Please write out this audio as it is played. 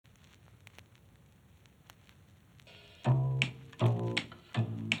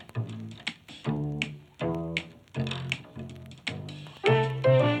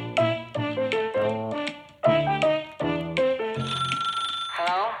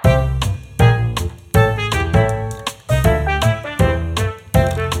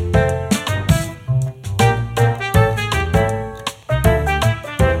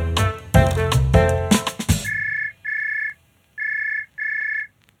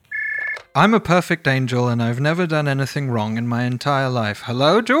I'm a perfect angel and I've never done anything wrong in my entire life.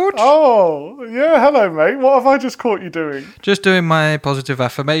 Hello, George? Oh, yeah, hello, mate. What have I just caught you doing? Just doing my positive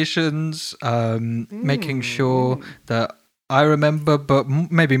affirmations, making sure that I remember, but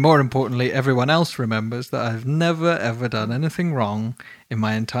maybe more importantly, everyone else remembers that I've never, ever done anything wrong in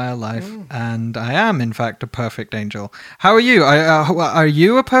my entire life. And I am, in fact, a perfect angel. How are you? Are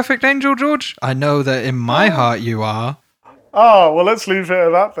you a perfect angel, George? I know that in my heart you are. Oh, well, let's leave it at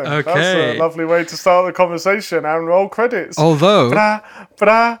that then. Okay. That's a lovely way to start the conversation and roll credits. Although,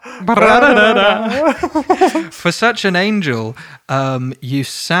 Bra, for such an angel, you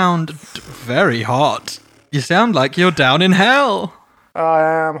sound very hot. You sound like you're down in hell. I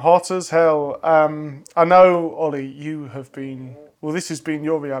am hot as hell. I know, Ollie, you have been... Well, this has been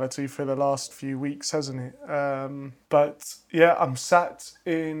your reality for the last few weeks, hasn't it? But, yeah, I'm sat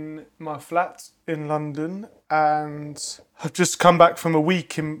in my flat in London and I've just come back from a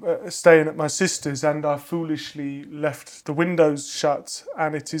week in, staying at my sister's, and I foolishly left the windows shut,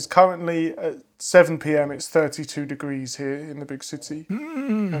 and it is currently at 7 p.m. It's 32 degrees here in the big city.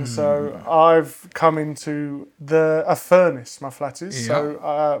 And so I've come into a furnace, my flat is. Yeah.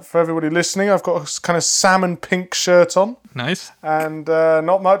 So for everybody listening, I've got a kind of salmon pink shirt on Nice. and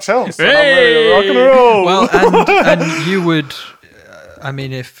not much else. And I'm Hey! ready to rock and roll. Well, and you would, I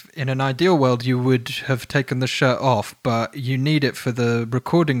mean, if in an ideal world you would have taken the shirt off, but you need it for the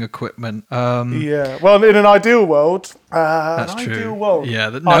recording equipment. Yeah. Well, in an ideal world, That's an true. ideal world.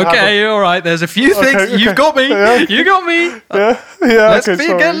 Yeah. I have Okay. All right. There's a few things. Okay. You've got me. Yeah. You got me. Yeah. Let's Okay.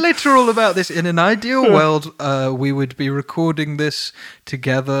 get Sorry. literal about this. In an ideal world, we would be recording this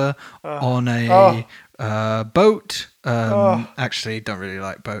together on a boat. Actually, don't really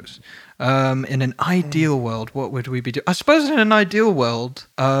like boats. In an ideal world, what would we be doing? I suppose in an ideal world,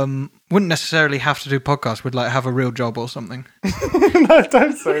 wouldn't necessarily have to do podcasts. We'd like have a real job or something. No,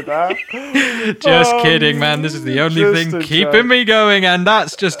 don't say that. Just kidding, man. This is the only just thing a keeping joke. me going, and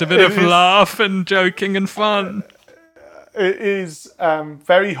that's just a bit of It is- laugh and joking and fun. It is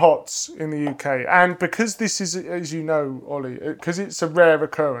very hot in the UK, and because this is, as you know, Ollie, because it's a rare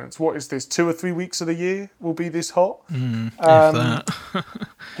occurrence. What is this? 2 or 3 weeks of the year will be this hot. If that.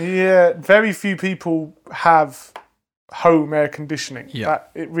 Yeah, very few people have home air conditioning. Yeah.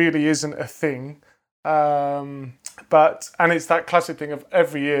 That it really isn't a thing. And it's that classic thing of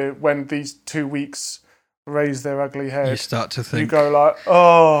every year when these 2 weeks raise their ugly You head, start to you think. go like,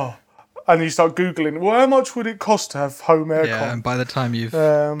 oh, and you start Googling, well, how much would it cost to have home aircon? Yeah, and by the time you've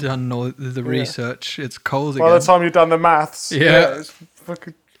Um, done all the research, it's cold By again. the time you've done the maths, Yeah. it's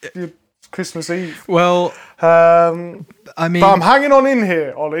fucking Christmas Eve. Well, Um, I mean, but I'm hanging on in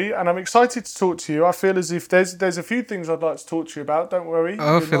here, Ollie, and I'm excited to talk to you. I feel as if there's a few things I'd like to talk to you about. Don't worry.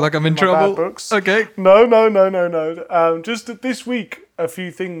 I You're feel not like I'm in my bad trouble. Books. Okay. No. Just that this week, a few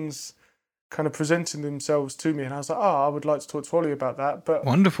things kind of presenting themselves to me, and I was like, I would like to talk to Ollie about that. But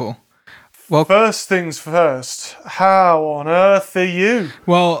Wonderful. Well, first things first, how on earth are you?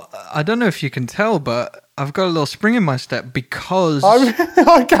 well, I don't know if you can tell, but I've got a little spring in my step because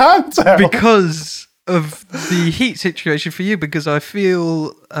I can tell. because of the heat situation for you. Because I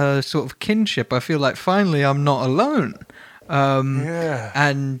feel a sort of kinship. I feel like finally I'm not alone. Yeah.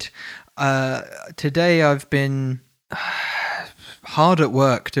 And today I've been hard at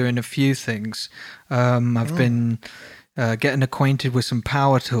work doing a few things. I've been getting acquainted with some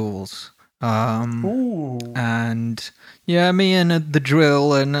power tools. Ooh. And yeah, me and the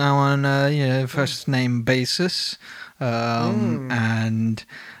drill are now on a first name basis. And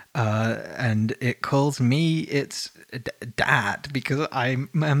it calls me its dad because I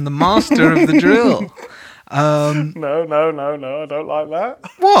am the master of the drill. No, I don't like that.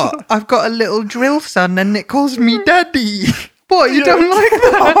 What? I've got a little drill son and it calls me daddy. What? You don't like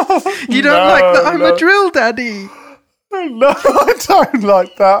that? You don't like that I'm a drill daddy? No, I don't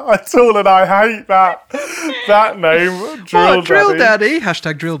like that at all, and I hate that name, Drill Daddy.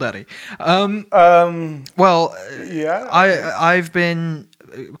 Hashtag Drill Daddy. Well, Yeah. I've been,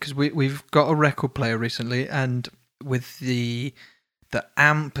 because we've got a record player recently, and with the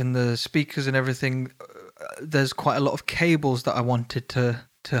amp and the speakers and everything, there's quite a lot of cables that I wanted to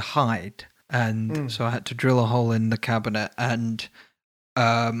hide, and so I had to drill a hole in the cabinet, and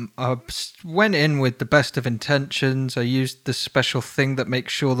I went in with the best of intentions. I used the special thing that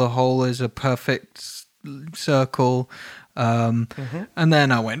makes sure the hole is a perfect circle. And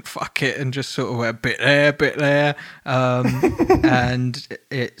then I went, fuck it, and just sort of went bit there. And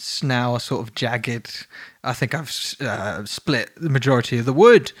it's now a sort of jagged. I think I've split the majority of the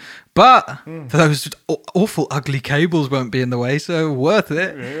wood. But those awful ugly cables won't be in the way, so worth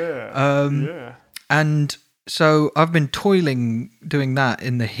it. Yeah. And so I've been toiling doing that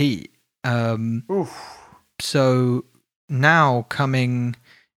in the heat Oof. So now coming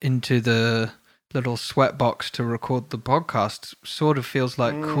into the little sweatbox to record the podcast sort of feels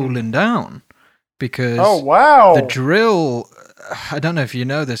like cooling down, because Oh, wow. the drill, I don't know if you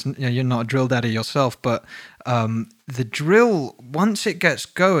know this, you're not a drill daddy yourself, but the drill, once it gets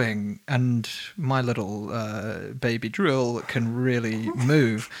going, and my little baby drill can really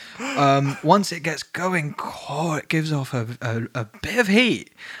move, once it gets going, it gives off a bit of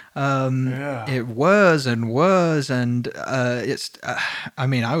heat. It whirs and whirs, and it's, I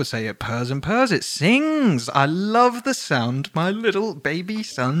mean, I would say it purrs and purrs, it sings. I love the sound my little baby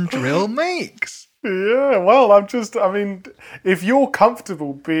son drill makes. Yeah, well, I mean, if you're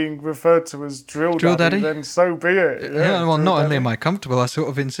comfortable being referred to as drill daddy, then so be it. Yeah, well, not only am I comfortable, I sort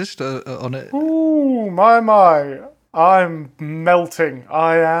of insist on it. Ooh, my. I'm melting.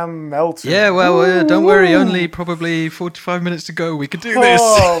 I am melting. Yeah, well, don't worry, only probably 45 minutes to go. We could do this.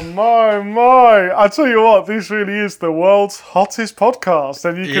 Oh, my. I tell you what, this really is the world's hottest podcast,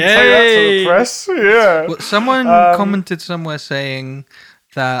 and you can say that to the press. Yeah. Well, someone commented somewhere saying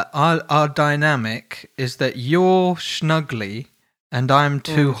that our dynamic is that you're snuggly and I'm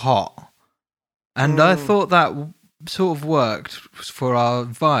too hot. And I thought that sort of worked for our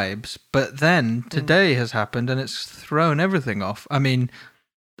vibes, but then today has happened and it's thrown everything off. I mean,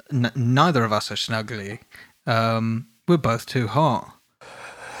 neither of us are snuggly. We're both too hot.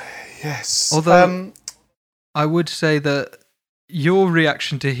 Yes. Although I would say that your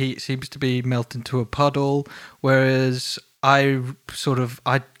reaction to heat seems to be melt into a puddle, whereas I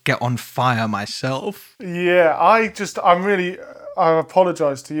get on fire myself. Yeah, I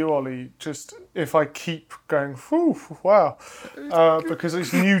apologise to you, Ollie, just if I keep going, wow, because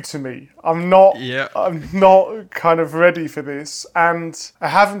it's new to me. I'm not kind of ready for this, and I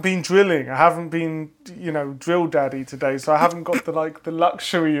haven't been drilling. I haven't been, drill daddy today, so I haven't got the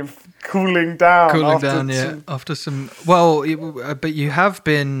luxury of cooling down. After some. Well, but you have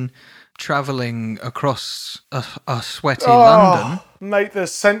been travelling across a sweaty London. Mate, the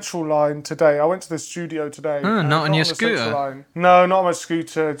Central Line today. I went to the studio today. Not on your scooter? No, not on my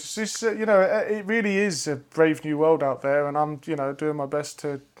scooter. Just, it really is a brave new world out there, and I'm, doing my best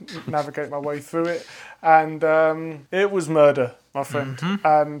to navigate my way through it. And it was murder, my friend. Mm-hmm.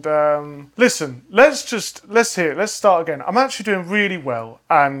 And listen, let's hear it. Let's start again. I'm actually doing really well,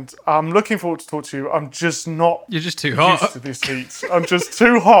 and I'm looking forward to talk to you. I'm just not. You're just too hot. Used to this heat. I'm just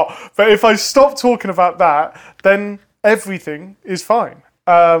too hot. But if I stop talking about that, then everything is fine.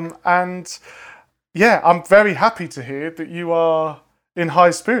 And yeah, I'm very happy to hear that you are in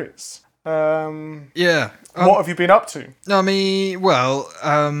high spirits. What have you been up to? I mean,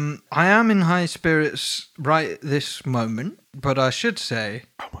 I am in high spirits right this moment, but I should say,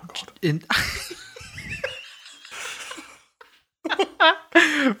 oh my God.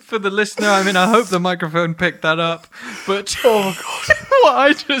 For the listener, I mean, I hope the microphone picked that up, but oh my God. What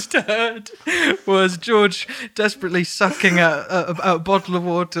I just heard was George desperately sucking at a bottle of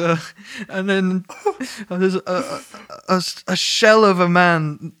water, and then there's a shell of a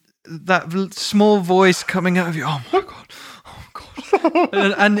man, that small voice coming out of you. Oh my God.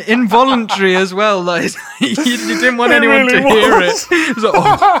 and involuntary as well. Like you didn't want anyone to hear it. It's like,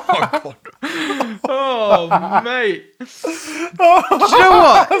 oh my God. Oh mate. Do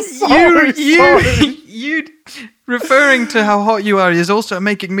you know what? You referring to how hot you are is also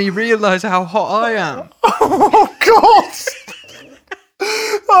making me realise how hot I am. Oh God.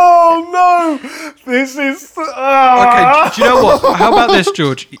 Oh no! This is. Okay, do you know what? How about this,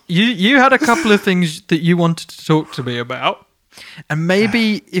 George? You had a couple of things that you wanted to talk to me about, and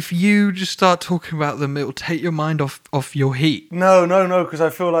maybe if you just start talking about them, it will take your mind off your heat. No, because I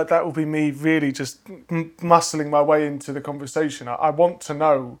feel like that will be me really just muscling my way into the conversation. I want to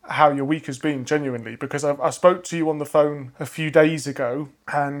know how your week has been, genuinely, because I spoke to you on the phone a few days ago,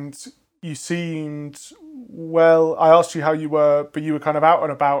 and you seemed. Well, I asked you how you were, but you were kind of out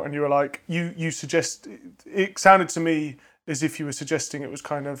and about, and you were like, you suggest. It sounded to me as if you were suggesting it was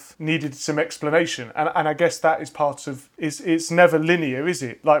kind of needed some explanation, and I guess that is part of. It's never linear, is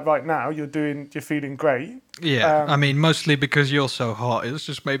it? Like right now, you're feeling great. Yeah, I mean, mostly because you're so hot. It's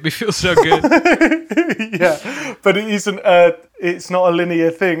just made me feel so good. Yeah, but it isn't. It's not a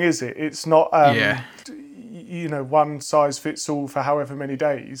linear thing, is it? It's not. Yeah. One size fits all for however many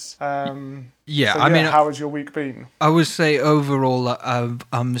days. Yeah, so I mean, how has your week been? I would say overall,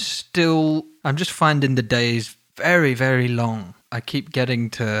 I'm just finding the days very, very long. I keep getting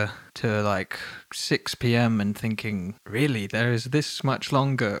to like 6 p.m. and thinking, really, there is this much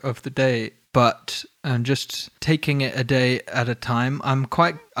longer of the day. But I'm just taking it a day at a time. I'm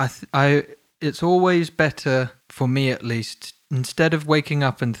quite. It's always better for me, at least, instead of waking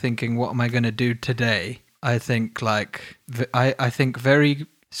up and thinking, what am I going to do today? I think like, I think very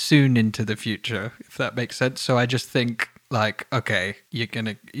soon into the future, if that makes sense. So I just think like, okay, you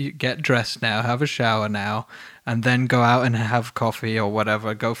get dressed now, have a shower now, and then go out and have coffee or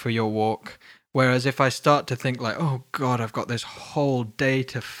whatever, go for your walk. Whereas if I start to think like, oh God, I've got this whole day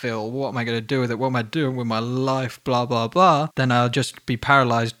to fill, what am I going to do with it? What am I doing with my life? Blah, blah, blah. Then I'll just be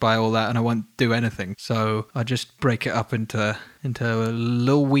paralyzed by all that and I won't do anything. So I just break it up into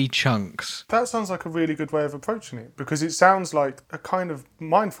little wee chunks. That sounds like a really good way of approaching it, because it sounds like a kind of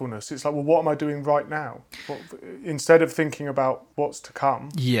mindfulness. It's like, well, what am I doing right now? Instead of thinking about what's to come.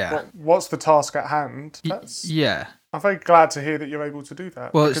 Yeah. What's the task at hand? Yeah. I'm very glad to hear that you're able to do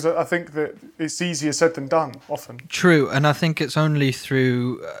that, because I think that it's easier said than done often. True, and I think it's only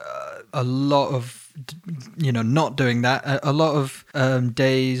through a lot of, not doing that, a lot of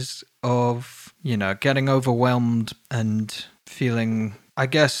days of, getting overwhelmed and feeling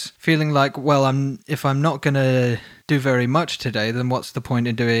like, well, if I'm not going to do very much today, then what's the point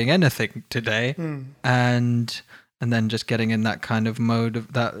in doing anything today? And then just getting in that kind of mode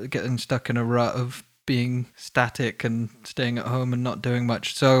of that, getting stuck in a rut of being static and staying at home and not doing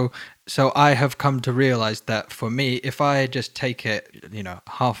much. So I have come to realize that for me, if I just take it,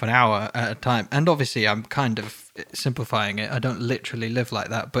 half an hour at a time, and obviously I'm kind of simplifying it, I don't literally live like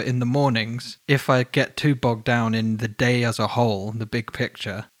that, but in the mornings, if I get too bogged down in the day as a whole, the big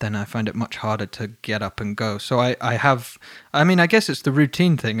picture, then I find it much harder to get up and go. So I guess it's the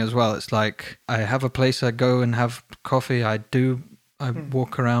routine thing as well. It's like I have a place I go and have coffee. I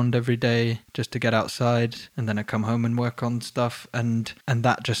walk around every day just to get outside, and then I come home and work on stuff, and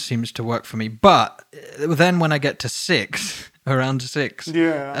that just seems to work for me. But then when I get to around 6,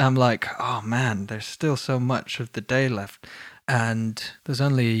 I'm like, oh man, there's still so much of the day left. And there's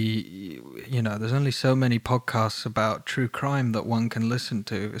only so many podcasts about true crime that one can listen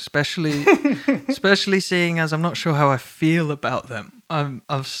to, especially seeing as I'm not sure how I feel about them. I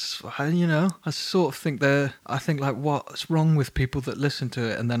sort of think I think like, what's wrong with people that listen to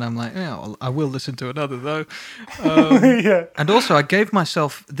it? And then I'm like, yeah, well, I will listen to another though. And also I gave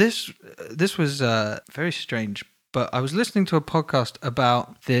myself this was very strange, but I was listening to a podcast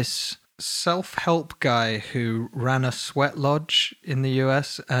about this self-help guy who ran a sweat lodge in the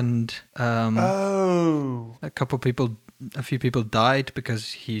US, and a few people died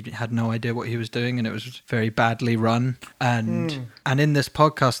because he had no idea what he was doing, and it was very badly run. And in this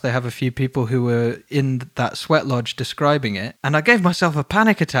podcast, they have a few people who were in that sweat lodge describing it, and I gave myself a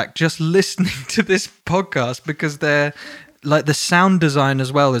panic attack just listening to this podcast, because they're like, the sound design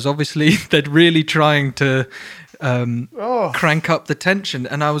as well is obviously they're really trying to crank up the tension.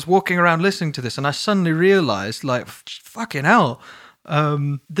 And I was walking around listening to this, and I suddenly realized, like, fucking hell,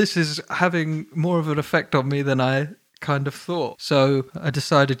 this is having more of an effect on me than I kind of thought. So I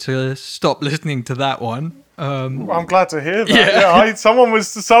decided to stop listening to that one. I'm glad to hear that. Yeah, someone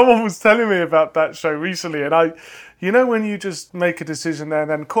was telling me about that show recently, and when you just make a decision there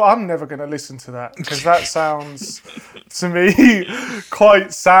and then, cool, I'm never going to listen to that, because that sounds to me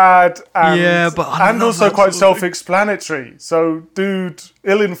quite sad and also quite self-explanatory. So,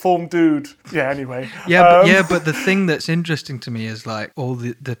 ill-informed dude. Yeah, anyway. But the thing that's interesting to me is like all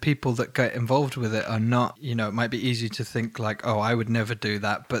the people that get involved with it are not, it might be easy to think like, oh, I would never do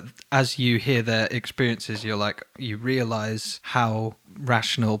that. But as you hear their experiences, you realize how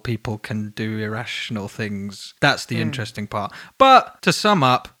rational people can do irrational things. That's the interesting part. But to sum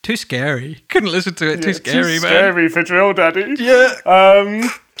up, too scary. Couldn't listen to it. Too scary, man. Scary for Drill Daddy. Yeah. I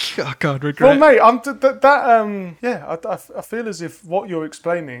can't regret. Well, mate, I feel as if what you're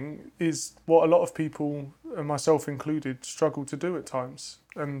explaining is what a lot of people, and myself included, struggle to do at times.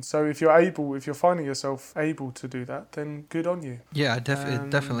 And so if you're finding yourself able to do that, then good on you. Yeah, it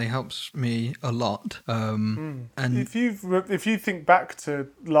definitely helps me a lot. And if you think back to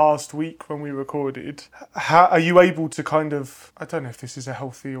last week when we recorded, how are you able to kind of, I don't know if this is a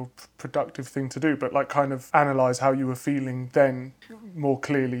healthy or productive thing to do, but like kind of analyse how you were feeling then more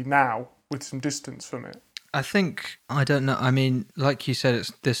clearly now with some distance from it? I think, I don't know, I mean, like you said, it's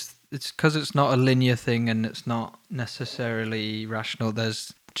because it's not a linear thing and it's not necessarily rational.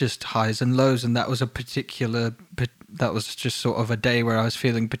 There's just highs and lows, and that was just sort of a day where I was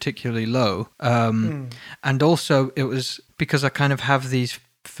feeling particularly low. And also it was because I kind of have these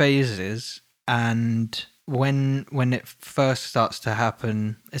phases, and when it first starts to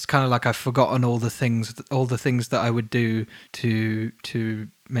happen, it's kind of like I've forgotten all the things that I would do to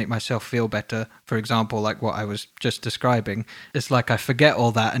make myself feel better. For example, like what I was just describing, it's like I forget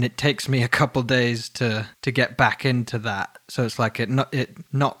all that, and it takes me a couple days to get back into that. So it's like it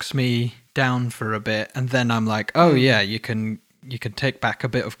knocks me down for a bit, and then I'm like, oh yeah, you can take back a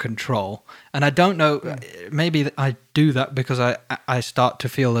bit of control. And I don't know, maybe I do that because I start to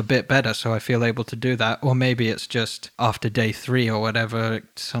feel a bit better, so I feel able to do that. Or maybe it's just after day 3 or whatever,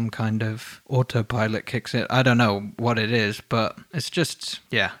 some kind of autopilot kicks in. I don't know what it is, but it's just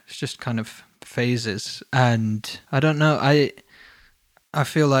kind of phases. And I don't know, I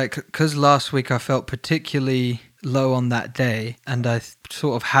feel like, because last week I felt particularly low on that day, and I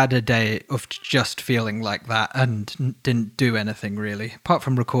sort of had a day of just feeling like that and didn't do anything really, apart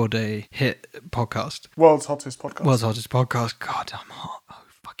from record a hit podcast. World's hottest podcast. World's hottest podcast. God, I'm hot. Oh,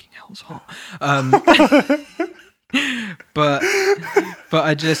 fucking hell, it's hot. But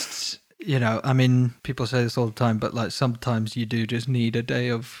I just, I mean, people say this all the time, but like sometimes you do just need a day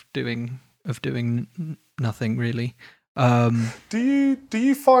of doing nothing really. Do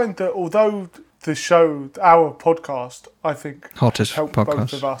you find that although the show, our podcast, I think hottest helped podcast.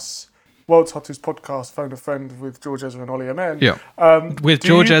 Both of us, World's Hottest Podcast, Phone a Friend with George Ezra and Ollie Amen. Yeah, with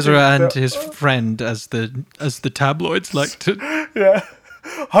George Ezra and his friend as the tabloids like to. Yeah,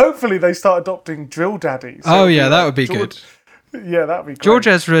 hopefully they start adopting Drill Daddy. So that would be good. Yeah, that'd be great. George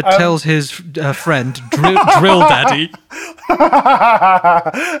Ezra tells his friend, Drill Daddy.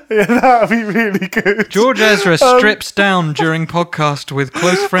 Yeah, that'd be really good. George Ezra strips down during podcast with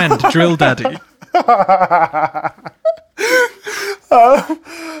close friend, Drill Daddy. I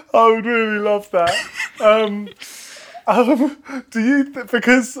would really love that. Do you?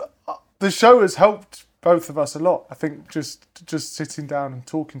 Because the show has helped both of us a lot. I think just sitting down and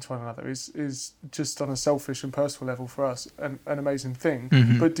talking to one another is just on a selfish and personal level for us an amazing thing.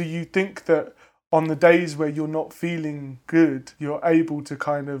 Mm-hmm. But do you think that on the days where you're not feeling good, you're able to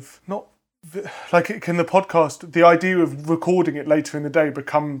kind of not like, can the podcast, the idea of recording it later in the day,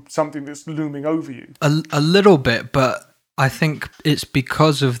 become something that's looming over you? A little bit, but I think it's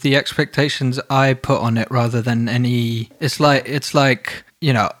because of the expectations I put on it rather than any. It's like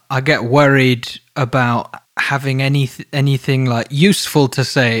I get worried about having anything like useful to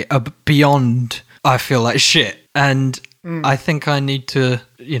say beyond I feel like shit. And I think I need to,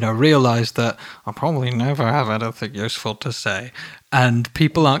 realize that I probably never have anything useful to say. And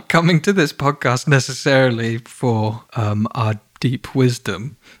people aren't coming to this podcast necessarily for our deep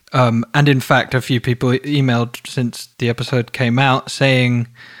wisdom. And in fact, a few people emailed since the episode came out saying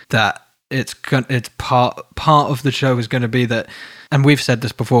that it's part of the show is going to be that, and we've said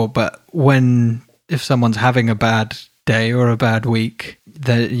this before, but if someone's having a bad day or a bad week,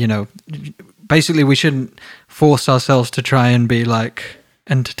 that basically we shouldn't force ourselves to try and be like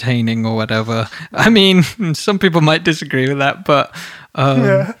entertaining or whatever. I mean, some people might disagree with that, but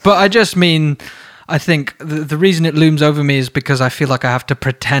I just mean, I think the reason it looms over me is because I feel like I have to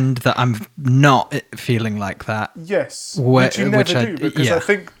pretend that I'm not feeling like that. Yes, which you never do, because I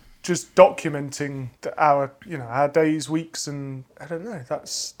think just documenting our days, weeks, and I don't know,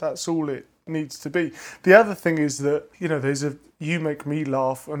 that's all it needs to be. The other thing is that you make me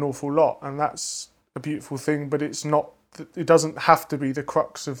laugh an awful lot, and that's a beautiful thing, but it's not. It doesn't have to be the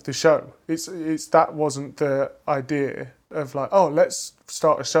crux of the show. It's that wasn't the idea of like, oh, let's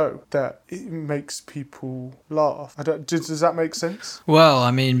start a show that it makes people laugh. Does that make sense? Well,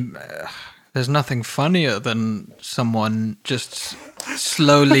 I mean, there's nothing funnier than someone just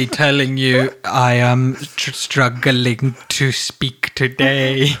slowly telling you, I am struggling to speak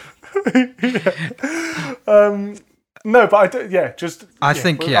today. No, but I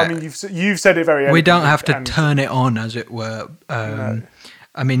think I mean, you've said it very. We don't have to turn it on, as it were. No.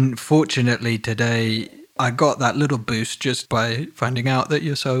 I mean, fortunately today I got that little boost just by finding out that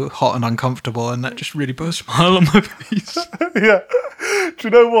you're so hot and uncomfortable, and that just really put a smile on my face. Yeah. Do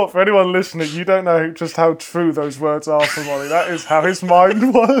you know what? For anyone listening, you don't know just how true those words are for Molly. That is how his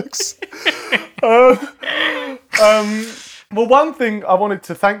mind works. Well, one thing I wanted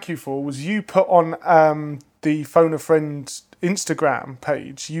to thank you for was you put on the Phone a Friend Instagram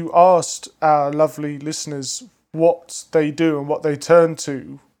page. You asked our lovely listeners what they do and what they turn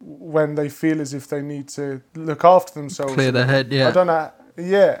to when they feel as if they need to look after themselves. Clear their head, yeah. I don't know.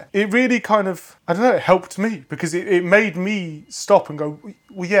 Yeah. It really kind of, I don't know, it helped me because it made me stop and go,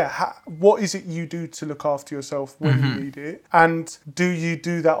 well, yeah, what is it you do to look after yourself when you need it? And do you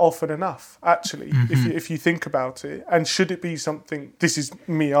do that often enough, actually, if you think about it? And should it be something, this is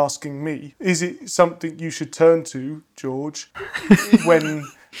me asking me, is it something you should turn to, George, when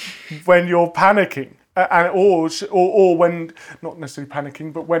you're panicking? Or when, not necessarily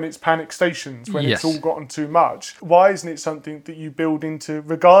panicking, but when it's panic stations, when it's all gotten too much. Why isn't it something that you build into,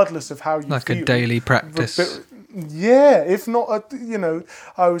 regardless of how you feel? Like a daily practice. Yeah, if not,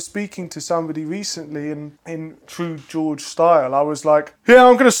 I was speaking to somebody recently in true George style. I was like, yeah,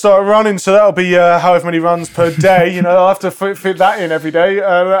 I'm going to start running, so that'll be however many runs per day. I'll have to fit that in every day.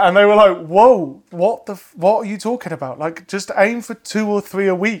 And they were like, whoa, what are you talking about? Like, just aim for 2 or 3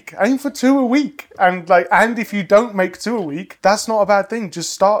 a week. Aim for 2 a week. And if you don't make 2 a week, that's not a bad thing.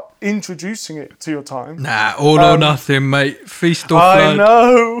 Just start introducing it to your time. Nah, all or nothing, mate. Feast or flood. I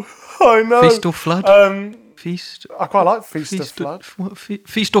know. Feast or flood? Feast. I quite like feast or flood.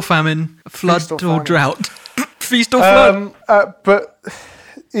 Feast or famine, flood Feast or or drought. Feast or flood. But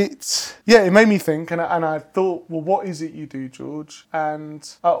it made me think, and I thought, well, what is it you do, George? And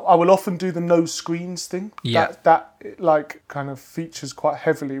I will often do the no screens thing. Yeah. That kind of features quite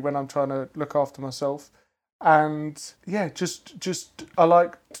heavily when I'm trying to look after myself. And yeah, just I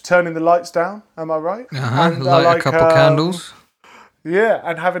like turning the lights down. Am I right? And light a couple candles. Yeah,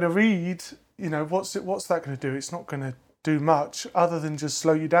 and having a read. What's that going to do? It's not going to do much other than just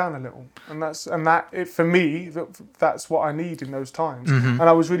slow you down a little. For me, that's what I need in those times. Mm-hmm. And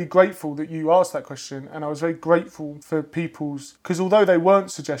I was really grateful that you asked that question, and I was very grateful for people's, because although they weren't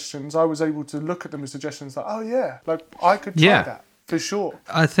suggestions, I was able to look at them as suggestions like, oh yeah, like I could try that for sure.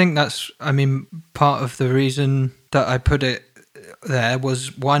 I think part of the reason that I put it there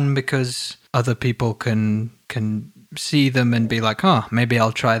was, one, because other people can see them and be like, oh, maybe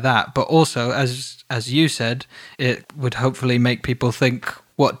I'll try that. But also, as you said, it would hopefully make people think,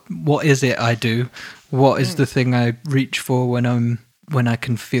 what is it I do? What is the thing I reach for when I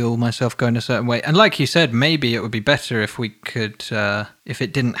can feel myself going a certain way? And like you said, maybe it would be better if we could, if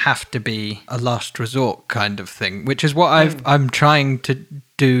it didn't have to be a last resort kind of thing, which is what I'm trying to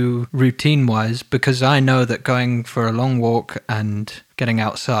do routine-wise, because I know that going for a long walk and getting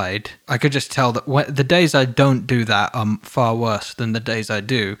outside, I could just tell that the days I don't do that are far worse than the days I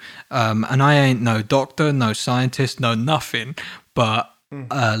do. And I ain't no doctor, no scientist, no nothing, but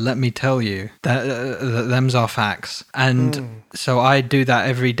let me tell you that them's are facts. And so I do that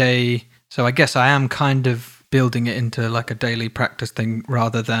every day. So I guess I am kind of building it into like a daily practice thing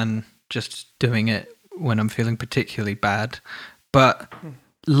rather than just doing it when I'm feeling particularly bad. But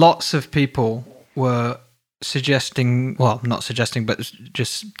lots of people were not suggesting, but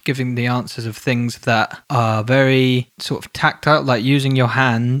just giving the answers of things that are very sort of tactile, like using your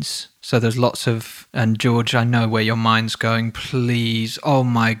hands. So there's lots of, and George, I know where your mind's going. Please, oh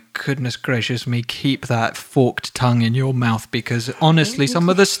my goodness gracious me, keep that forked tongue in your mouth, because honestly, some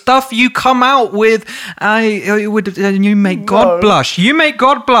of the stuff you come out with, you make God blush. You make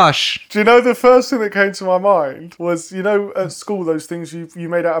God blush. Do you know the first thing that came to my mind was, at school, those things you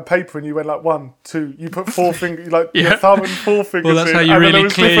made out of paper and you went like 1, 2, you put 4 fingers, your thumb and 4 fingers well, that's in, how you and really then there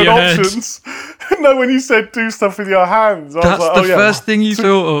was clear different your options. No, when you said do stuff with your hands, I that's was like, the first thing you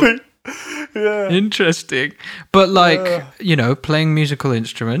thought of. Yeah. Interesting. But playing musical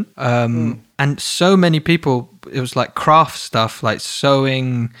instrument, and so many people, it was like craft stuff, like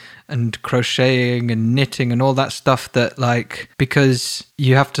sewing and crocheting and knitting and all that stuff that because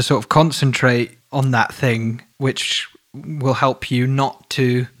you have to sort of concentrate on that thing, which will help you not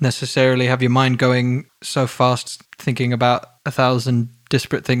to necessarily have your mind going so fast thinking about 1,000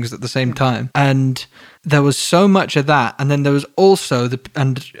 disparate things at the same time. And there was so much of that, and then there was also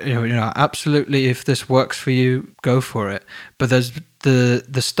absolutely, if this works for you, go for it. But there's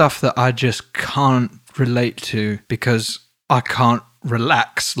the stuff that I just can't relate to because I can't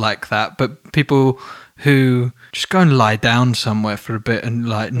relax like that. But people who just go and lie down somewhere for a bit and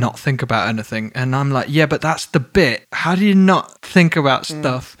not think about anything, and I'm like, yeah, but that's the bit. How do you not think about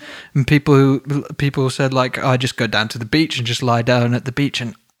stuff? And people said I just go down to the beach and just lie down at the beach.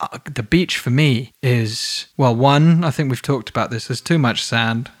 And the beach for me is, well, one, I think we've talked about this, there's too much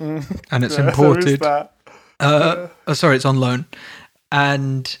sand and it's imported. Sorry, it's on loan.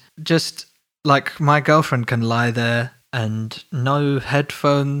 And just my girlfriend can lie there and no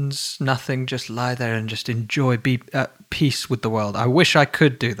headphones, nothing, just lie there and just enjoy, be at peace with the world. I wish I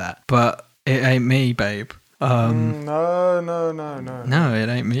could do that, but it ain't me, babe. No. No, it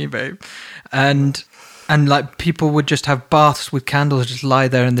ain't me, babe. And people would just have baths with candles, just lie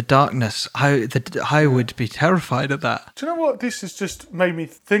there in the darkness. I would be terrified of that. Do you know what this has just made me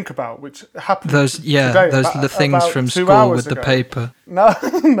think about, which happened today? The things from school with the paper. No.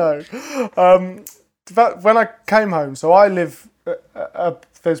 When I came home, so I live,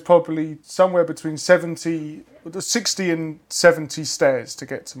 there's probably somewhere between 60 and 70 stairs to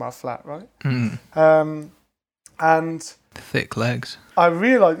get to my flat, right? And thick legs. I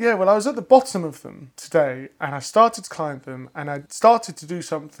realised, I was at the bottom of them today, and I started to climb them, and I started to do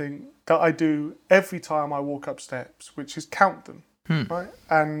something that I do every time I walk up steps, which is count them. right?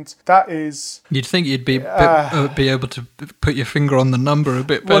 And that is... You'd think you'd be able to put your finger on the number a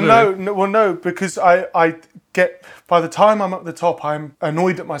bit better. No, because I get... By the time I'm at the top, I'm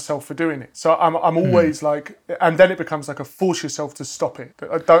annoyed at myself for doing it. So I'm always like... And then it becomes like a force yourself to stop it.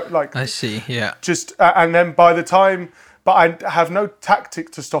 I don't like... I see, yeah. Just... and then by the time... But I have no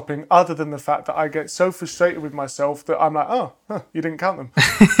tactic to stopping other than the fact that I get so frustrated with myself that I'm like, you didn't count them.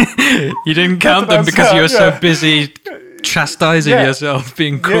 You didn't count them because you were so busy chastising yourself,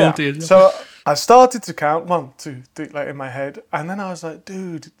 being cruel to yourself. So I started to count 1, 2, 3, like in my head. And then I was like,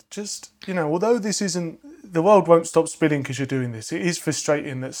 dude, just, although this isn't, the world won't stop spinning because you're doing this. It is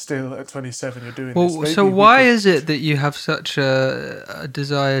frustrating that still at 27 you're doing this. Maybe so why is it that you have such a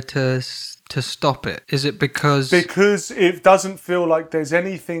desire to stop it? Is it because it doesn't feel like there's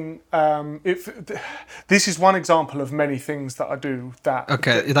anything... this is one example of many things that I do that...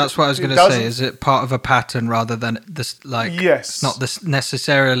 Okay, that's what I was going to say. Is it part of a pattern rather than this, like... Yes. It's not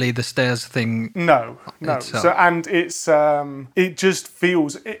necessarily the stairs thing. No. Itself. So, and it's... it just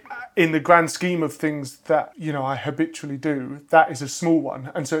feels... in the grand scheme of things that, I habitually do, that is a small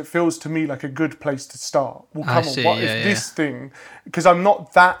one. And so it feels to me like a good place to start. Well, come on, what if this thing... Because I'm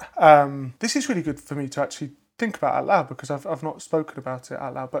not that... this is really good for me to actually think about out loud because I've not spoken about it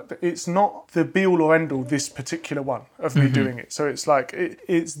out loud. But it's not the be-all or end-all, this particular one, of me doing it. So it's like,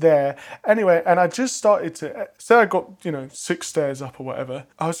 it's there. Anyway, and I just started to... So I got, 6 stairs up or whatever.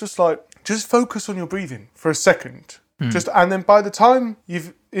 I was just like, just focus on your breathing for a second. And then by the time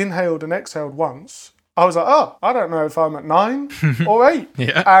you've inhaled and exhaled once, I was like, I don't know if I'm at 9 or 8.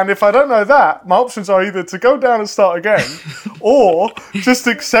 Yeah. And if I don't know that, my options are either to go down and start again or just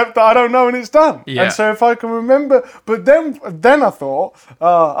accept that I don't know and it's done. Yeah. And so if I can remember, but then I thought,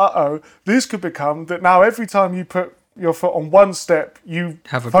 this could become that now every time you put your foot on one step, you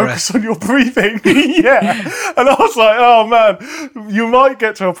have a focus breath on your breathing. Yeah. And I was like, oh man, you might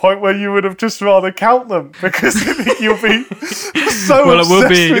get to a point where you would have just rather count them because you'll be so well,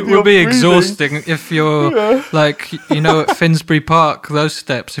 obsessed it will be exhausting if you're like, at Finsbury Park, those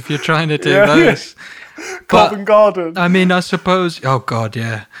steps, if you're trying to do those. Covent Garden. I mean, I suppose... Oh, God,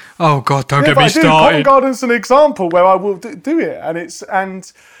 yeah. Oh, God, don't get me started. Covent Garden's an example where I will do it. And it's...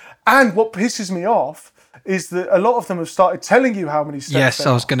 And what pisses me off is that a lot of them have started telling you how many steps. Yes,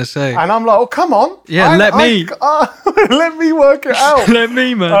 I was going to say. And I'm like, oh, come on. Yeah, let me. Let me work it out. Let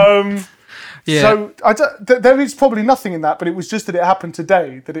me, man. Yeah. So there is probably nothing in that, but it was just that it happened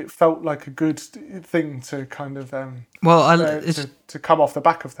today that it felt like a good thing to kind of to come off the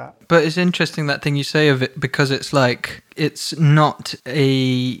back of that. But it's interesting that thing you say of it because it's like it's not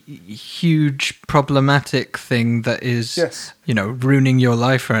a huge problematic thing that is ruining your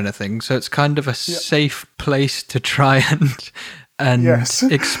life or anything. So it's kind of a safe place to try and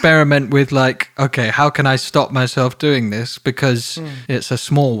experiment with like, okay, how can I stop myself doing this? Because it's a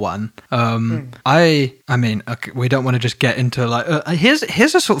small one. I mean, okay, we don't want to just get into like, here's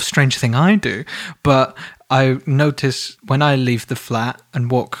a sort of strange thing I do, but I notice when I leave the flat and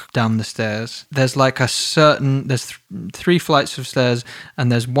walk down the stairs, there's like there's 3 flights of stairs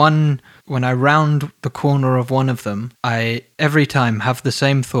and there's one, when I round the corner of one of them, I every time have the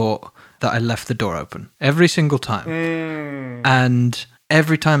same thought that I left the door open. Every single time. And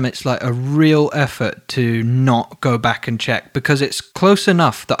every time it's like a real effort to not go back and check because it's close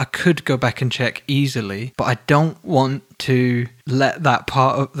enough that I could go back and check easily, but I don't want to let that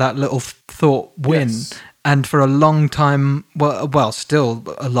part of that little thought win. Yes. And for a long time, well, still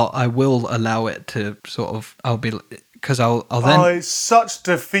a lot, I will allow it to sort of, because I'll then... Oh, it's such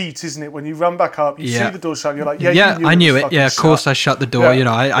defeat, isn't it? When you run back up, you see the door shut, you're like, I knew it. Yeah, of course I shut the door.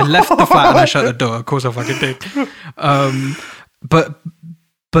 Yeah. I left the flat and I shut the door. Of course I fucking did.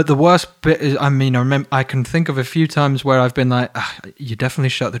 But the worst bit is, I mean, I can think of a few times where I've been like, you definitely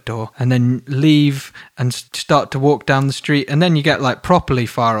shut the door, and then leave and start to walk down the street, and then you get like properly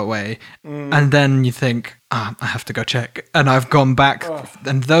far away, and then you think, I have to go check, and I've gone back,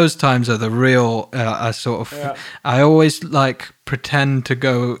 and those times are the real, I always like pretend to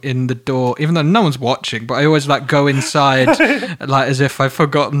go in the door, even though no one's watching, but I always like go inside, like as if I've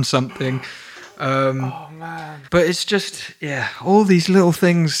forgotten something. Oh man! But it's just all these little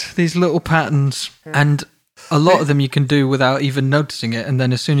things, these little patterns, and a lot of them you can do without even noticing it, and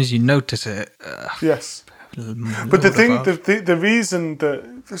then as soon as you notice it, yes. But the reason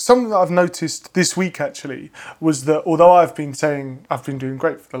that something that I've noticed this week actually was that although I've been saying I've been doing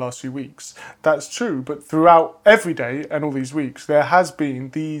great for the last few weeks, that's true. But throughout every day and all these weeks, there has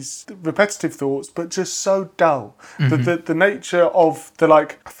been these repetitive thoughts, but just so dull. Mm-hmm. The nature of the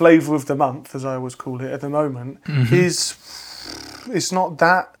like flavour of the month, as I always call it at the moment, is it's not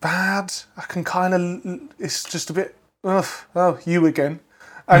that bad. I can kind of it's just a bit oh, you again.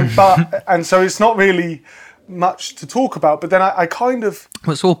 And so it's not really much to talk about, but then I kind of...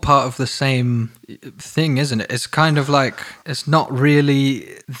 Well, it's all part of the same thing, isn't it? It's kind of like, it's not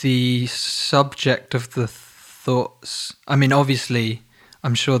really the subject of the thoughts. I mean, obviously,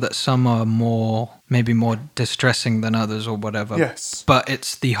 I'm sure that some are maybe more distressing than others or whatever. Yes. But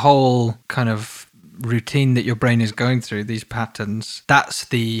it's the whole kind of routine that your brain is going through, these patterns. That's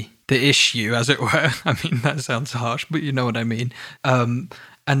the issue, as it were. I mean, that sounds harsh, but you know what I mean.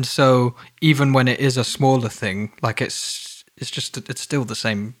 And so even when it is a smaller thing, like it's still the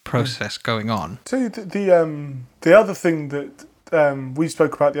same process going on. Tell you the other thing that we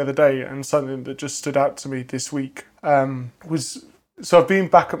spoke about the other day, and something that just stood out to me this week, was, so I've been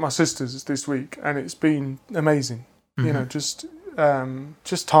back at my sister's this week, and it's been amazing. Mm-hmm. You know,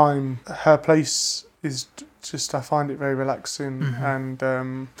 just time. Her place is just, I find it very relaxing. Mm-hmm.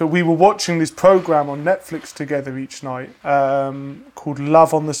 And but we were watching this program on Netflix together each night, called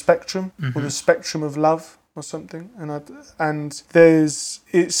Love on the Spectrum, mm-hmm. or The Spectrum of Love or something. And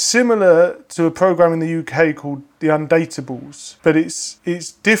it's similar to a program in the UK called The Undateables, but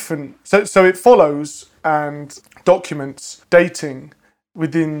it's different. So it follows and documents dating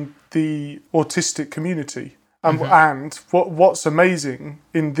within the autistic community. Mm-hmm. And what's amazing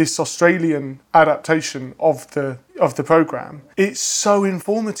in this Australian adaptation of the program, it's so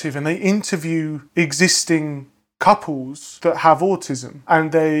informative, and they interview existing couples that have autism,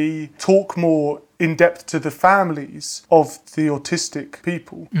 and they talk more in depth to the families of the autistic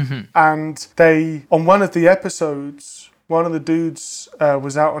people. Mm-hmm. And they, on one of the episodes, one of the dudes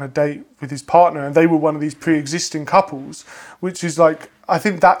was out on a date with his partner, and they were one of these pre-existing couples, which is like, I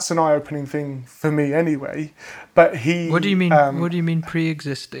think that's an eye-opening thing for me anyway. But he... What do you mean? What do you mean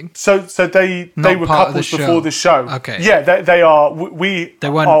pre-existing? So they were couples before the show. Okay. Yeah, they are. They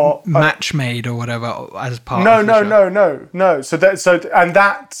weren't match made or whatever as part of the show. No. And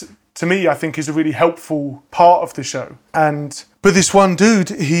that, to me, I think is a really helpful part of the show. But this one dude,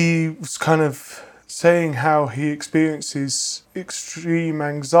 he was kind of saying how he experiences extreme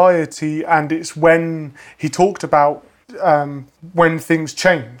anxiety, and it's when he talked about when things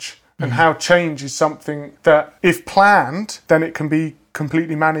change, and how change is something that, if planned, then it can be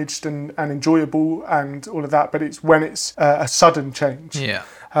completely managed and enjoyable and all of that, but it's when it's a sudden change. Yeah.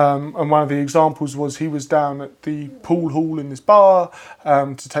 And one of the examples was he was down at the pool hall in this bar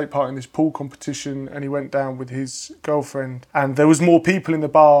to take part in this pool competition, and he went down with his girlfriend, and there was more people in the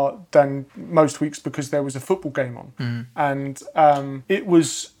bar than most weeks because there was a football game on. And it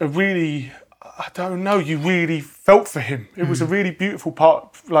was a really... I don't know, you really felt for him. It was a really beautiful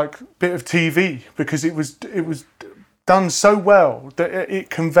bit of TV, because it was done so well, that it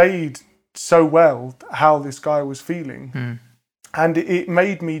conveyed so well how this guy was feeling. And it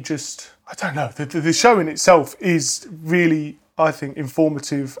made me just, I don't know, the show in itself is really, I think,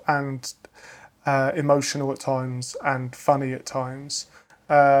 informative and emotional at times and funny at times.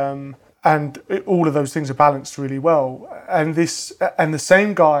 And all of those things are balanced really well. And the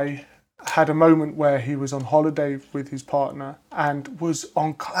same guy had a moment where he was on holiday with his partner and was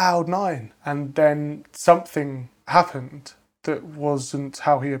on cloud nine, and then something happened that wasn't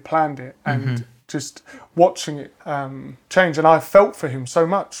how he had planned it, and just watching it change, and I felt for him so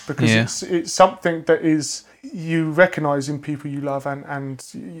much, because it's something that is, you recognise in people you love and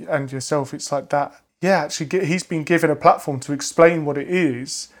yourself. It's like that. Yeah, actually, he's been given a platform to explain what it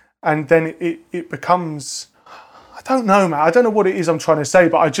is, and then it becomes... I don't know, man. I don't know what it is I'm trying to say,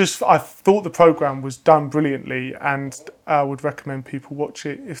 but I thought the programme was done brilliantly, and I would recommend people watch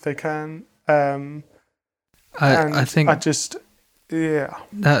it if they can. I think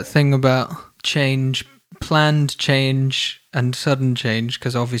that thing about change, planned change and sudden change,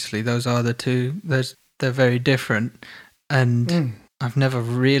 because obviously those are the two. They're very different, and I've never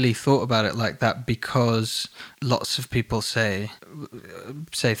really thought about it like that, because lots of people say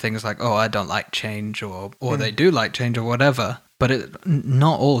things like, "Oh, I don't like change," or they do like change, or whatever. But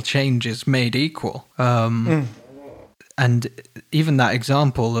not all change is made equal. And even that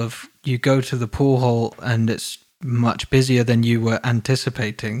example of you go to the pool hall and it's much busier than you were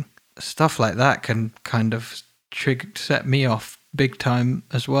anticipating, stuff like that can kind of set me off big time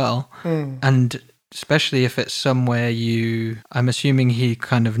as well. And especially if it's somewhere I'm assuming he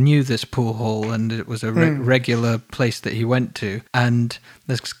kind of knew this pool hall, and it was a regular place that he went to, and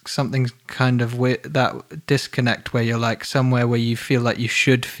there's something kind of weird, that disconnect where you're like somewhere where you feel like you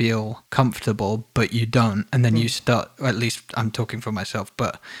should feel comfortable but you don't, and then you start, or at least I'm talking for myself,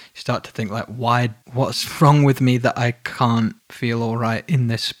 but you start to think like, what's wrong with me that I can't feel all right in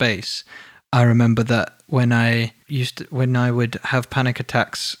this space? I remember that when I would have panic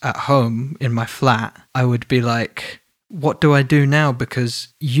attacks at home in my flat, I would be like, what do I do now? Because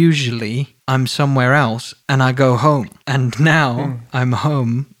usually I'm somewhere else and I go home. And now I'm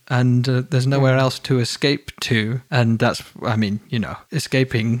home and there's nowhere else to escape to. And that's, I mean,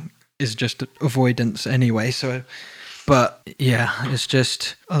 escaping is just avoidance anyway. So, but yeah, it's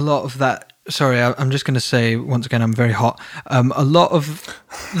just a lot of that. Sorry, I'm just going to say once again, I'm very hot. A lot of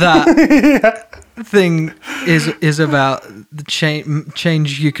that thing is about the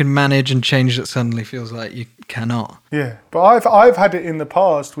change you can manage and change that suddenly feels like you cannot. Yeah, but I've had it in the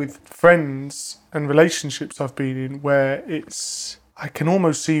past with friends and relationships I've been in where I can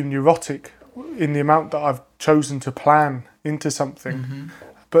almost seem neurotic in the amount that I've chosen to plan into something.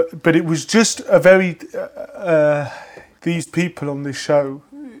 But it was just a very these people on this show,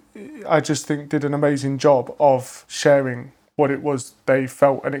 I just think did an amazing job of sharing what it was they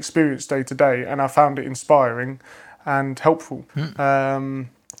felt and experienced day to day, and I found it inspiring and helpful. And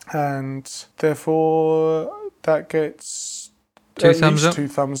therefore that gets two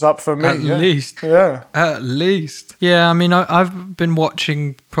thumbs up for me. At least. Yeah, I mean, I've been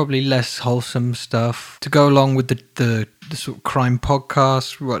watching probably less wholesome stuff to go along with the sort of crime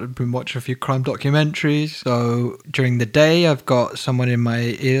podcasts. I've been watching a few crime documentaries. So during the day, I've got someone in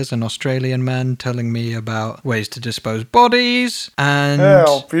my ears, an Australian man, telling me about ways to dispose bodies. And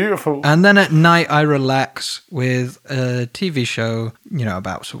beautiful. And then at night, I relax with a TV show,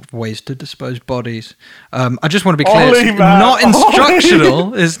 about sort of ways to dispose bodies. I just want to be clear, it's not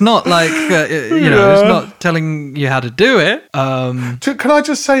instructional. It's not like, it's not telling you how to do it. Can I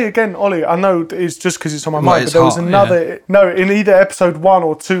just say again, Ollie, I know it's just because it's on my mind, but there was another... Yeah. No, in either episode 1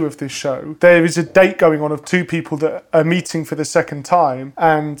 or 2 of this show, there is a date going on of 2 people that are meeting for the second time,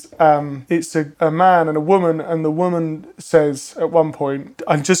 and it's a man and a woman, and the woman says at one point,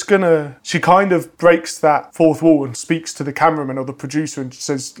 she kind of breaks that fourth wall and speaks to the cameraman or the producer and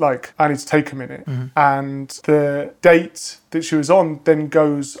says, like, I need to take a minute. And the date that she was on then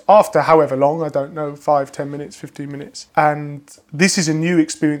goes after however long, I don't know, 5, 10 minutes, 15 minutes. And this is a new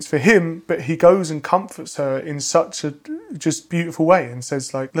experience for him, but he goes and comforts her in such a just beautiful way and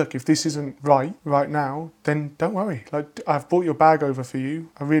says, like, look, if this isn't right now, then don't worry. Like, I've brought your bag over for you.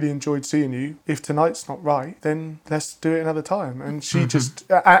 I really enjoyed seeing you. If tonight's not right, then let's do it another time. And she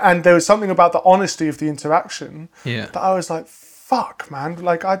and there was something about the honesty of the interaction that I was like, fuck, man,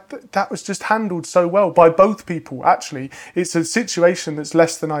 like that was just handled so well by both people. Actually, it's a situation that's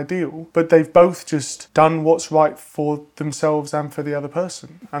less than ideal, but they've both just done what's right for themselves and for the other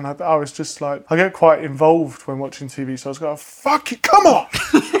person. And I was just like, I get quite involved when watching TV, so I was going, fuck it, come on,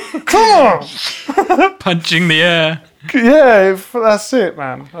 come on, punching the air. Yeah, that's it,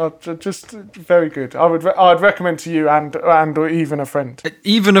 man. Just very good. I'd recommend to you and or even a friend.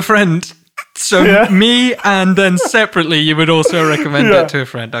 Even a friend. So me, and then separately, you would also recommend it to a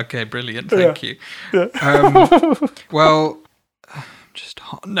friend. Okay, brilliant. Thank you. Yeah. Well, just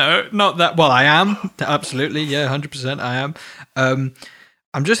no, not that. Well, I am absolutely, 100%. I am.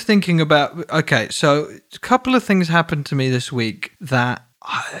 I'm just thinking about. Okay, so a couple of things happened to me this week that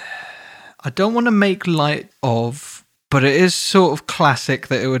I don't want to make light of, but it is sort of classic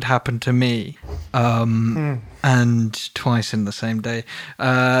that it would happen to me. And twice in the same day.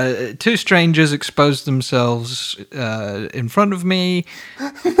 2 strangers exposed themselves in front of me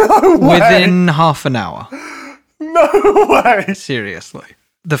within half an hour. No way! Seriously.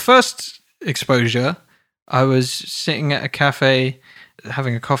 The first exposure, I was sitting at a cafe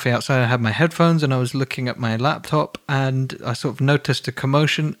having a coffee outside. I had my headphones and I was looking at my laptop and I sort of noticed a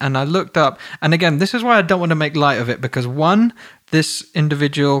commotion and I looked up. And again, this is why I don't want to make light of it, because one, this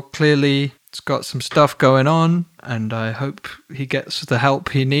individual clearly... it's got some stuff going on, and I hope he gets the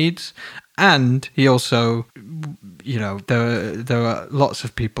help he needs. And he also, there were lots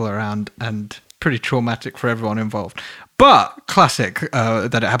of people around, and pretty traumatic for everyone involved. But classic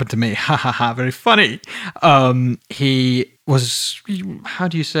that it happened to me. Ha ha ha! Very funny. He was. How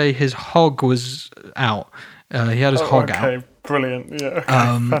do you say? His hog was out. He had his hog out. Brilliant, yeah,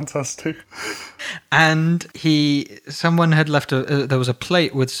 okay. Fantastic. And someone had left there was a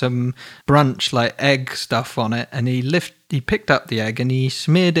plate with some brunch, like egg stuff on it, and he picked up the egg and he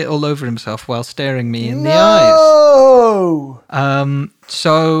smeared it all over himself while staring me in the eyes.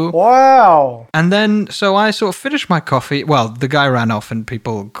 So wow. And then so I sort of finished my coffee. Well, the guy ran off and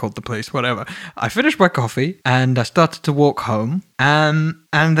people called the police, whatever. I finished my coffee and I started to walk home.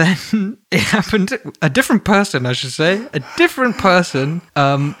 And then it happened. A different person, I should say. A different person.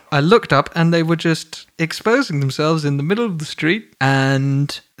 I looked up and they were just exposing themselves in the middle of the street.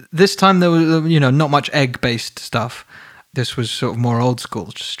 And this time there was, not much egg-based stuff. This was sort of more old school,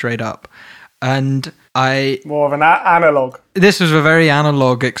 just straight up. And more of an analog. This was a very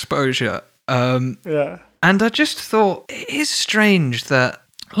analog exposure. And I just thought, it is strange that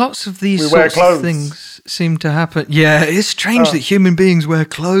lots of these We wear sorts of clothes. things seem to happen. Yeah, it's strange that human beings wear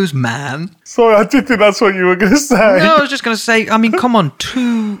clothes, man. Sorry, I did think that's what you were going to say. No, I was just going to say, I mean, come on,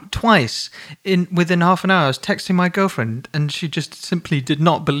 twice within half an hour, I was texting my girlfriend and she just simply did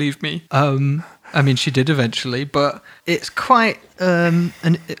not believe me. I mean, she did eventually, but it's quite,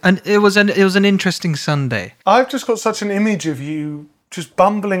 it was an interesting Sunday. I've just got such an image of you just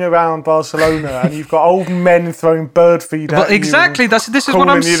bumbling around Barcelona, and you've got old men throwing bird feed at But you. exactly, this is what calling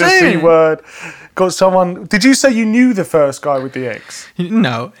I'm you saying. the C word. Got someone. Did you say you knew the first guy with the eggs?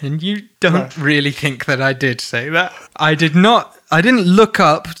 No, and you don't really think that I did say that. I did not. I didn't look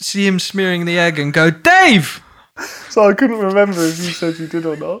up, see him smearing the egg, and go, Dave! So I couldn't remember if you said you did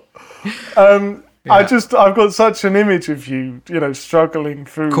or not. I've got such an image of you, struggling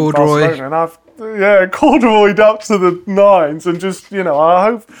through Corduroy. Barcelona, and I've corduroyed up to the nines, and just, I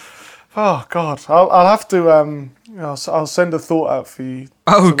hope. Oh God, I'll have to. I'll send a thought out for you.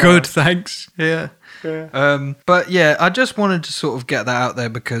 Oh, tomorrow. good, thanks. Yeah. Yeah. But yeah, I just wanted to sort of get that out there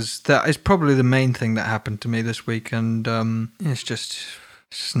because that is probably the main thing that happened to me this week, and it's just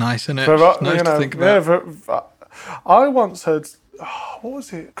nice, isn't it? It's nice to think about. I once heard. What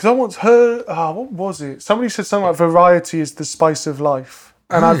was it? Because I once heard. What was it? Somebody said something like variety is the spice of life,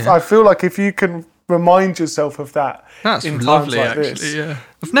 and I feel like if you can remind yourself of that, That's in lovely, times like actually. this, Yeah,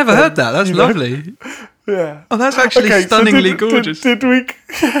 I've never heard that. That's lovely. Yeah. Oh, that's actually stunningly gorgeous. Did we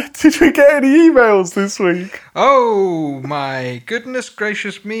get any emails this week? Oh my goodness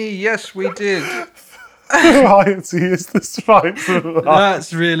gracious me! Yes, we did. Variety is the spice of life.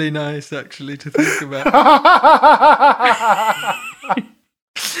 That's really nice, actually, to think about.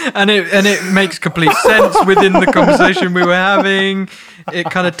 And it makes complete sense within the conversation we were having. It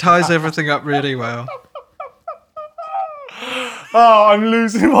kind of ties everything up really well. Oh, I'm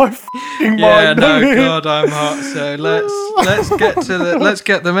losing my f***ing Yeah, mind. no, God, I'm hot. So let's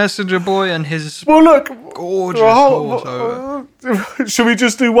get the messenger boy and his Well, look. gorgeous horse over. Should we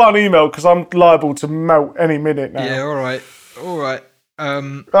just do one email? Because I'm liable to melt any minute now. Yeah, all right.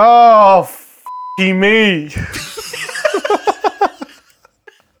 Oh, f***ing me.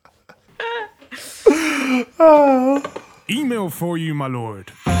 Email for you, my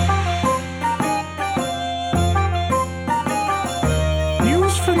lord.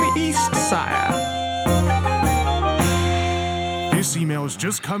 News from the east, sire. This email's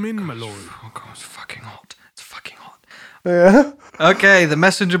just come in, my lord. Oh God, it's fucking hot. It's fucking hot. Yeah. Okay, the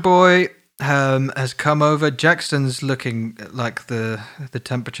messenger boy has come over. Jackson's looking like the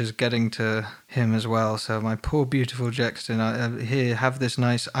temperature's getting to him as well. So my poor beautiful Jackson, here, have this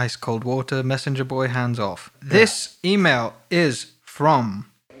nice ice cold water. Messenger boy, hands off. This email is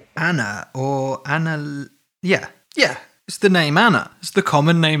from Anna or Anna. Yeah, it's the name Anna. It's the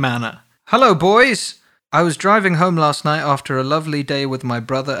common name Anna. Hello, boys. I was driving home last night after a lovely day with my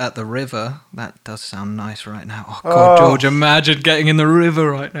brother at the river. That does sound nice right now. Oh, God, George, imagine getting in the river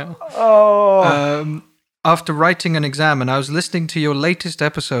right now. Oh. After writing an exam, and I was listening to your latest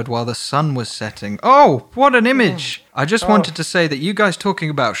episode while the sun was setting. Oh, what an image! I just wanted to say that you guys talking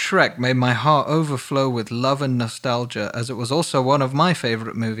about Shrek made my heart overflow with love and nostalgia, as it was also one of my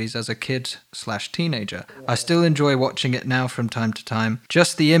favourite movies as a kid/teenager. I still enjoy watching it now from time to time.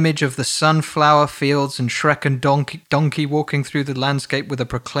 Just the image of the sunflower fields and Shrek and Donkey walking through the landscape with a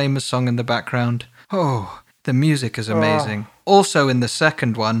Proclaimers song in the background. Oh, the music is amazing. Also in the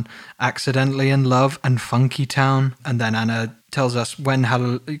second one, Accidentally in Love and Funky Town. And then Anna tells us when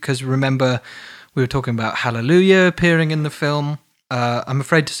because remember we were talking about Hallelujah appearing in the film. I'm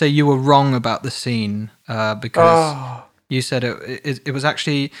afraid to say you were wrong about the scene because you said it was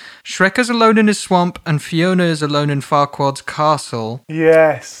actually Shrek is alone in his swamp and Fiona is alone in Farquaad's castle.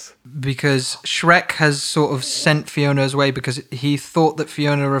 Yes. Because Shrek has sort of sent Fiona's way because he thought that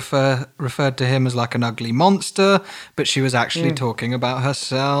Fiona referred to him as like an ugly monster, but she was actually talking about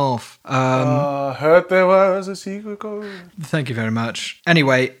herself. Heard there was a secret code. Thank you very much.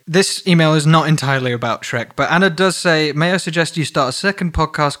 Anyway, this email is not entirely about Shrek, but Anna does say, may I suggest you start a second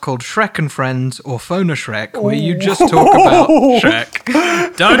podcast called Shrek and Friends or Phona Shrek, where you just talk about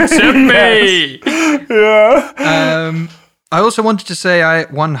Shrek. Don't tip me! Yeah. I also wanted to say I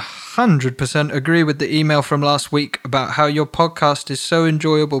 100% agree with the email from last week about how your podcast is so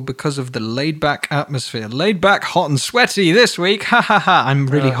enjoyable because of the laid-back atmosphere. Laid-back, hot and sweaty this week. Ha ha ha, I'm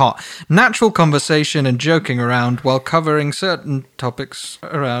really hot. Natural conversation and joking around while covering certain topics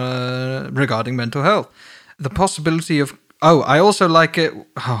regarding mental health. The possibility of... Oh, I also like it...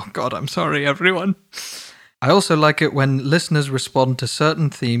 Oh, God, I'm sorry, everyone. I also like it when listeners respond to certain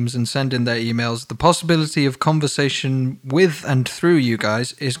themes and send in their emails. The possibility of conversation with and through you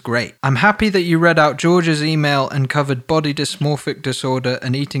guys is great. I'm happy that you read out George's email and covered body dysmorphic disorder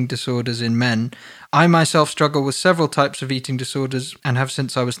and eating disorders in men. I myself struggle with several types of eating disorders and have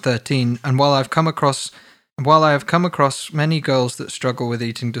since I was 13, and while I have come across many girls that struggle with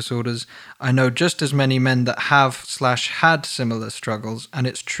eating disorders, I know just as many men that have/had similar struggles, and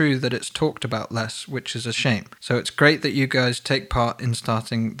it's true that it's talked about less, which is a shame. So it's great that you guys take part in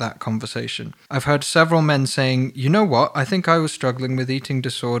starting that conversation. I've heard several men saying, you know what, I think I was struggling with eating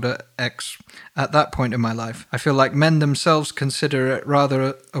disorder X at that point in my life. I feel like men themselves consider it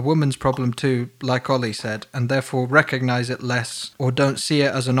rather a woman's problem too, like Ollie said, and therefore recognize it less or don't see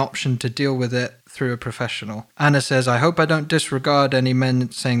it as an option to deal with it through a professional. Anna says, I hope I don't disregard any men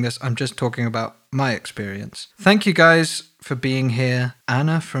saying this. I'm just talking about my experience. Thank you guys for being here.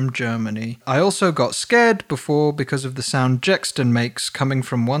 Anna from Germany. I also got scared before because of the sound Jexton makes coming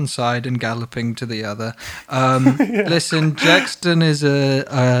from one side and galloping to the other. Listen, Jexton is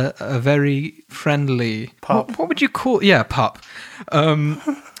a very friendly pup. What would you call? Yeah, pup.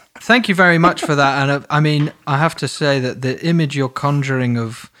 Thank you very much for that. And I mean, I have to say that the image you're conjuring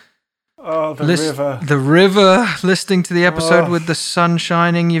of the river, listening to the episode with the sun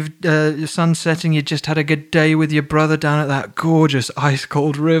shining, your sun setting, you just had a good day with your brother down at that gorgeous ice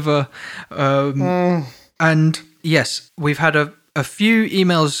cold river. And yes, we've had a few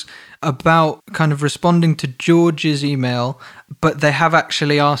emails about kind of responding to George's email, but they have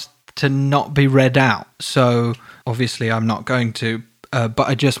actually asked to not be read out. So obviously I'm not going to. But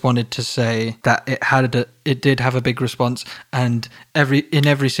I just wanted to say that it did have a big response, and in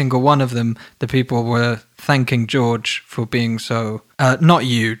every single one of them, the people were thanking George for being so. Not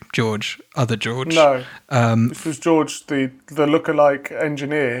you, George. Other George. No, this was George, the lookalike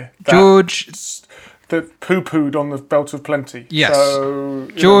engineer. George that poo-pooed on the Belt of Plenty. Yes. So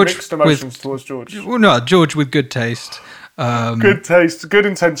George mixed emotions towards George. Well, no, George with good taste. Good taste, good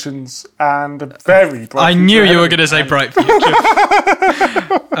intentions, and a very bright I knew you were going to say bright future.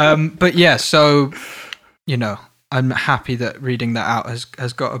 But yeah, so, you know, I'm happy that reading that out has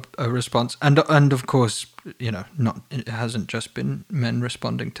got a response. And of course, you know, it hasn't just been men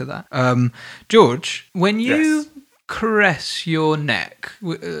responding to that. George, when you caress your neck,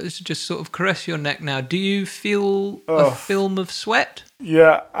 just sort of caress your neck now, do you feel a film of sweat?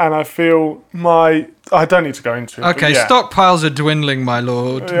 Yeah, and I feel I don't need to go into it. Okay, stockpiles are dwindling, my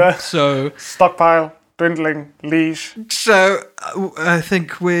lord. Yeah. So stockpile, dwindling, liege. So I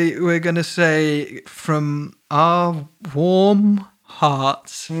think we're going to say from our warm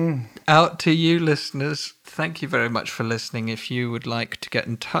hearts out to you listeners, thank you very much for listening. If you would like to get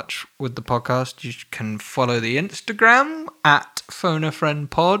in touch with the podcast, you can follow the Instagram at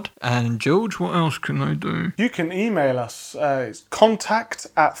PhoneAFriendPod. And George, what else can I do? You can email us. It's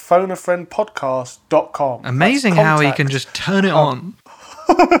contact@phoneafriendpodcast.com. Amazing how he can just turn it on.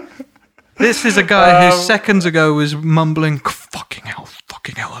 This is a guy who seconds ago was mumbling, fucking hell,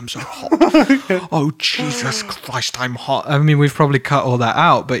 I'm so hot. Oh, Jesus Christ, I'm hot. I mean, we've probably cut all that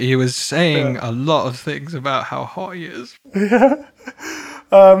out, but he was saying a lot of things about how hot he is. Yeah.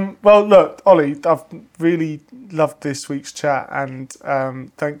 Well, look, Ollie, I've really loved this week's chat, and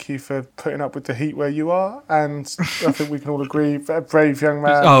thank you for putting up with the heat where you are. And I think we can all agree, a brave young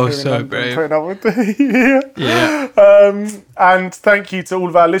man. Oh, so brave. Putting up with the heat. Yeah. And thank you to all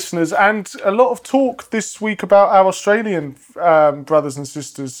of our listeners, and a lot of talk this week about our Australian brothers and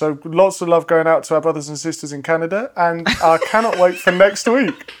sisters. So lots of love going out to our brothers and sisters in Canada, and I cannot wait for next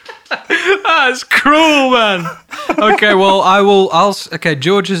week. That's cruel, man. Okay, well, okay,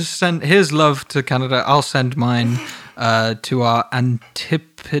 George has sent his love to Canada. I'll send mine to our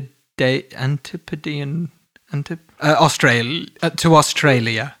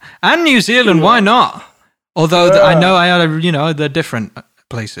Australia and New Zealand. Why not? Although I know they're different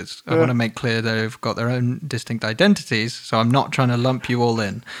places. I want to make clear they've got their own distinct identities, so I'm not trying to lump you all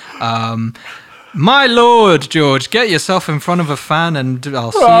in. My lord, George, get yourself in front of a fan, and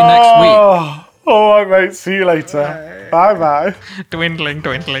I'll see you next week. All right, mate. See you later. Bye. Bye. Dwindling.